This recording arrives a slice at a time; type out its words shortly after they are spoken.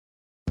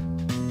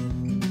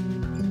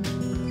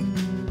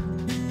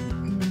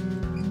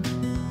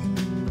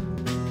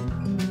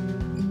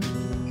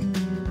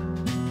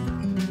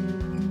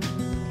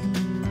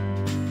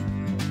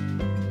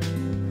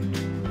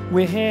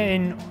We're here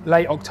in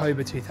late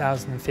October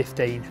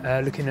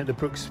 2015, looking at the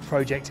Brookes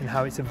project and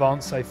how it's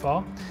advanced so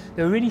far.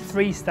 There are really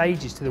three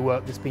stages to the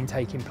work that's been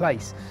taking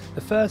place.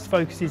 The first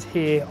focuses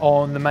here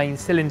on the main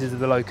cylinders of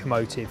the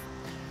locomotive.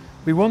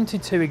 We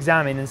wanted to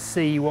examine and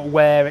see what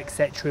wear,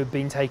 etc. had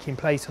been taking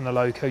place on the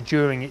loco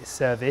during its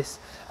service,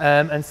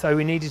 and so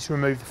we needed to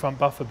remove the front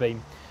buffer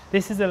beam.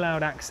 This has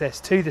allowed access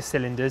to the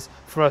cylinders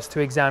for us to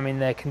examine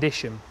their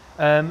condition.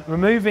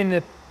 Removing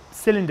the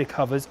cylinder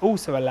covers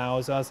also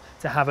allows us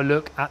to have a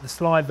look at the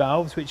slide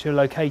valves, which are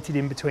located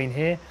in between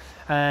here,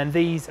 and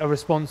these are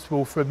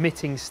responsible for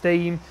emitting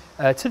steam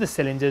to the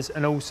cylinders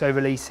and also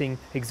releasing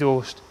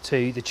exhaust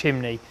to the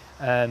chimney,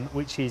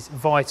 which is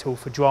vital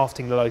for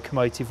drafting the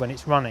locomotive when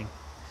it's running.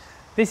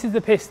 This is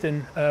the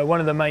piston, one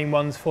of the main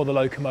ones for the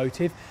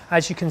locomotive.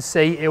 As you can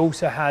see, it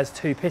also has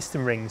two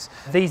piston rings.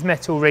 These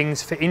metal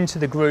rings fit into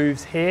the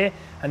grooves here,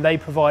 and they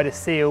provide a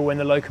seal when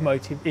the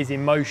locomotive is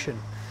in motion.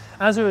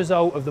 As a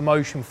result of the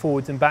motion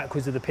forwards and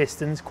backwards of the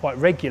pistons quite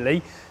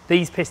regularly,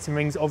 these piston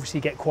rings obviously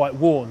get quite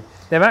worn.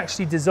 They're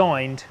actually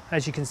designed,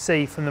 as you can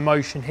see from the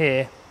motion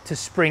here, to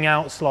spring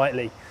out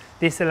slightly.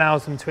 This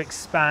allows them to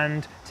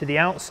expand to the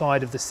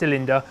outside of the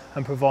cylinder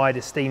and provide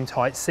a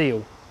steam-tight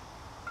seal.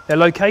 They're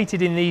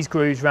located in these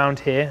grooves round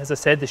here. As I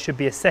said, there should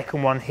be a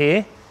second one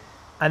here,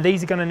 and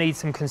these are going to need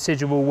some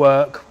considerable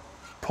work,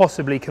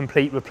 possibly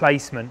complete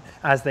replacement,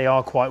 as they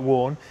are quite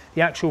worn.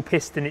 The actual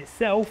piston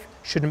itself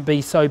shouldn't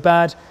be so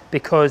bad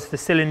because the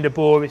cylinder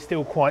bore is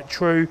still quite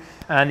true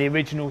and the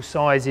original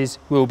sizes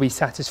will be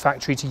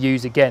satisfactory to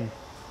use again.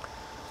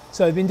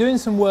 So I've been doing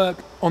some work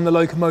on the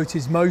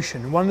locomotive's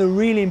motion. One of the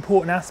really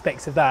important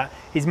aspects of that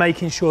is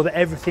making sure that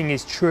everything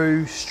is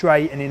true,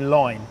 straight and in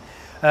line.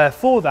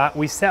 For that,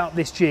 we've set up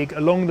this jig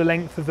along the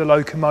length of the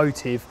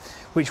locomotive,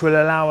 which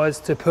will allow us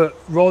to put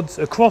rods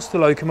across the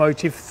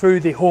locomotive through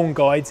the horn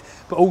guides,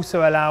 but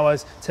also allow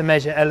us to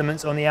measure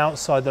elements on the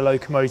outside of the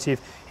locomotive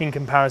in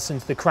comparison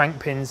to the crank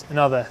pins and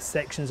other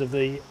sections of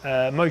the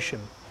motion.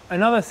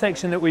 Another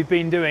section that we've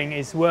been doing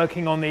is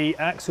working on the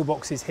axle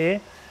boxes here.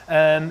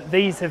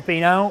 These have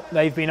been out,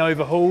 they've been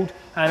overhauled,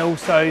 and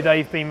also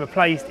they've been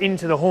replaced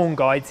into the horn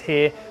guides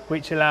here,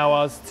 which allow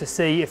us to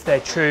see if they're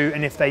true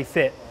and if they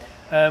fit.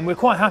 We're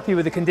quite happy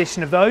with the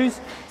condition of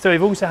those. So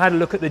we've also had a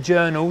look at the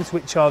journals,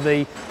 which are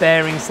the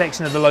bearing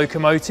section of the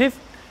locomotive,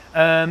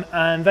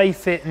 and they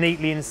fit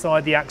neatly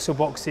inside the axle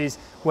boxes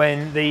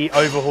when the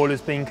overhaul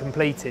has been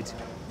completed.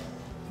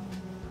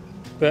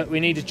 But we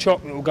need a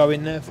chock that will go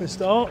in there for a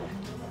start.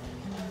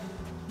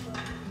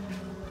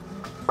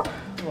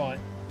 Right.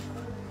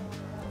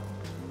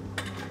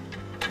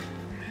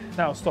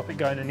 That'll stop it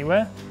going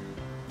anywhere.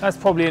 That's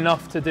probably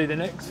enough to do the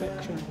next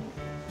section.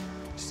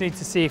 Just need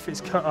to see if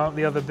it's cut out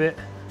the other bit.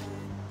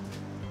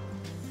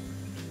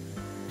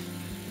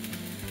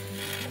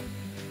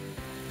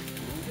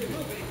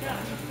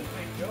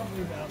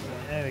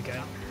 There we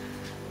go.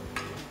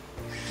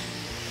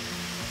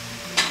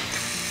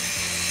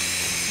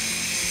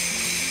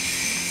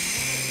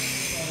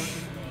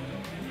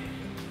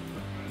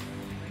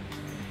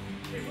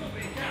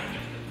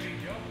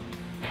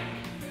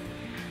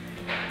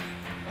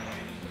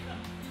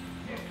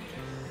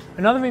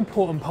 Another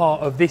important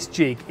part of this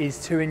jig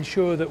is to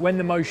ensure that when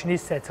the motion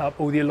is set up,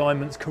 all the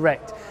alignment's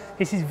correct.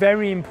 This is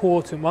very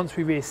important once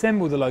we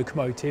reassemble the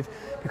locomotive,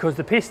 because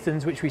the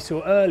pistons, which we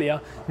saw earlier,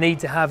 need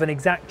to have an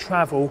exact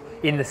travel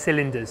in the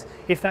cylinders.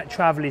 If that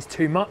travel is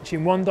too much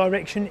in one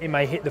direction, it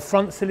may hit the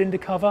front cylinder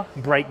cover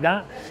and break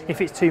that. If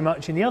it's too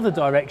much in the other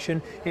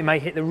direction, it may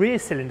hit the rear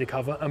cylinder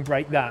cover and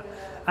break that.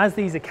 As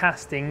these are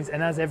castings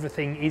and as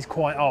everything is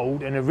quite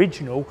old and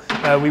original,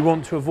 we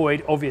want to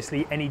avoid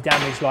obviously any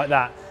damage like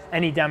that.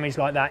 Any damage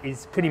like that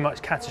is pretty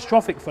much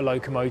catastrophic for a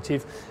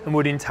locomotive and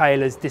would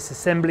entail us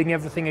disassembling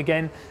everything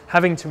again,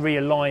 having to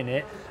realign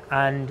it,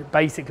 and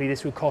basically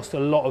this would cost a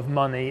lot of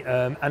money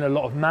and a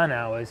lot of man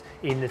hours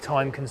in the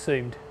time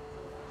consumed.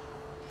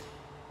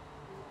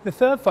 The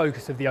third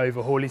focus of the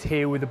overhaul is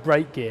here with the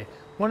brake gear.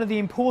 One of the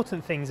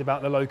important things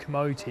about the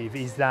locomotive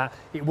is that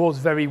it was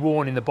very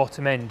worn in the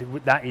bottom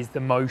end. That is the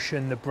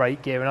motion, the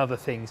brake gear and other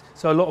things.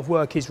 So a lot of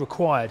work is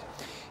required.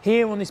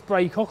 Here on this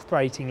brake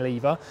operating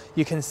lever,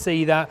 you can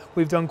see that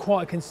we've done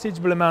quite a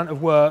considerable amount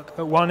of work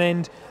at one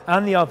end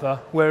and the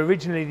other, where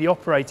originally the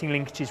operating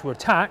linkages were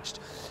attached.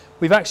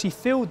 We've actually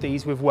filled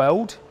these with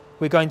weld.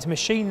 We're going to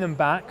machine them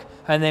back,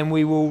 and then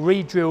we will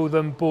re-drill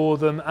them, bore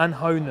them and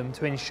hone them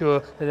to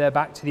ensure that they're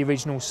back to the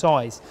original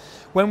size.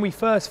 When we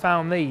first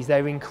found these,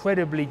 they were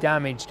incredibly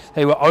damaged.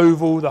 They were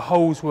oval, the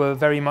holes were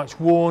very much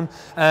worn,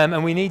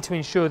 and we need to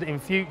ensure that in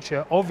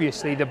future,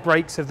 obviously the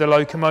brakes of the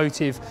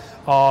locomotive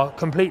are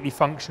completely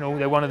functional.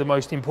 They're one of the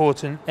most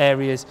important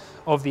areas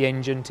of the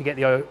engine to get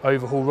the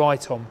overhaul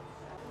right on.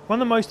 One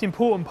of the most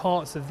important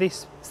parts of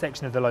this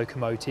section of the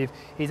locomotive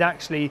is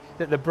actually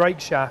that the brake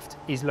shaft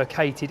is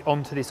located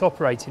onto this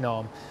operating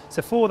arm.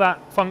 So for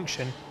that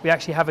function, we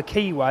actually have a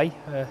keyway,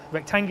 a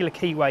rectangular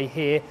keyway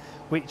here,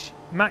 which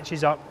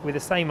matches up with the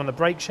same on the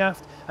brake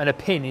shaft, and a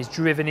pin is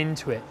driven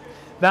into it.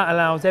 That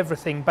allows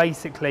everything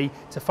basically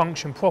to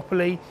function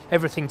properly,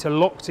 everything to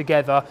lock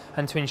together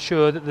and to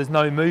ensure that there's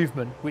no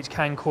movement, which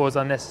can cause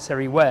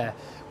unnecessary wear.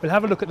 We'll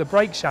have a look at the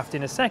brake shaft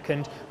in a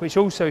second, which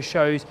also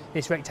shows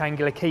this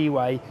rectangular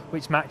keyway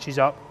which matches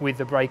up with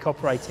the brake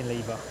operating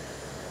lever.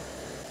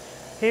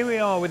 Here we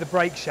are with the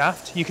brake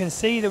shaft. You can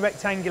see the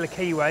rectangular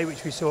keyway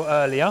which we saw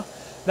earlier.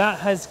 That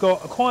has got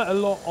quite a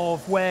lot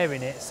of wear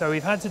in it, so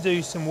we've had to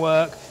do some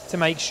work to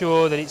make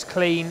sure that it's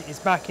clean, it's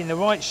back in the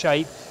right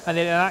shape, and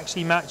that it'll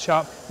actually match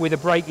up with the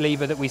brake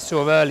lever that we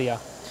saw earlier.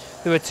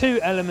 There are two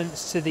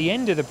elements to the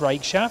end of the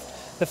brake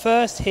shaft. The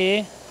first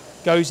here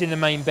goes in the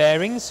main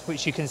bearings,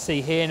 which you can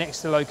see here next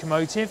to the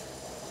locomotive.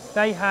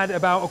 They had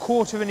about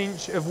 1/4 of an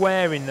inch of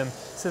wear in them,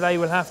 so they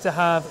will have to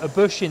have a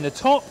bush in the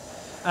top,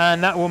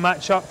 and that will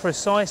match up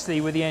precisely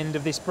with the end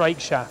of this brake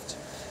shaft.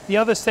 The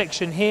other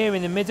section here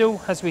in the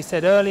middle, as we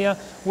said earlier,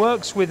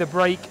 works with a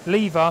brake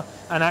lever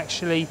and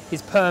actually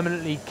is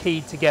permanently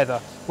keyed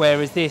together,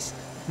 whereas this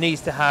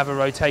needs to have a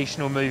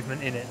rotational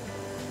movement in it.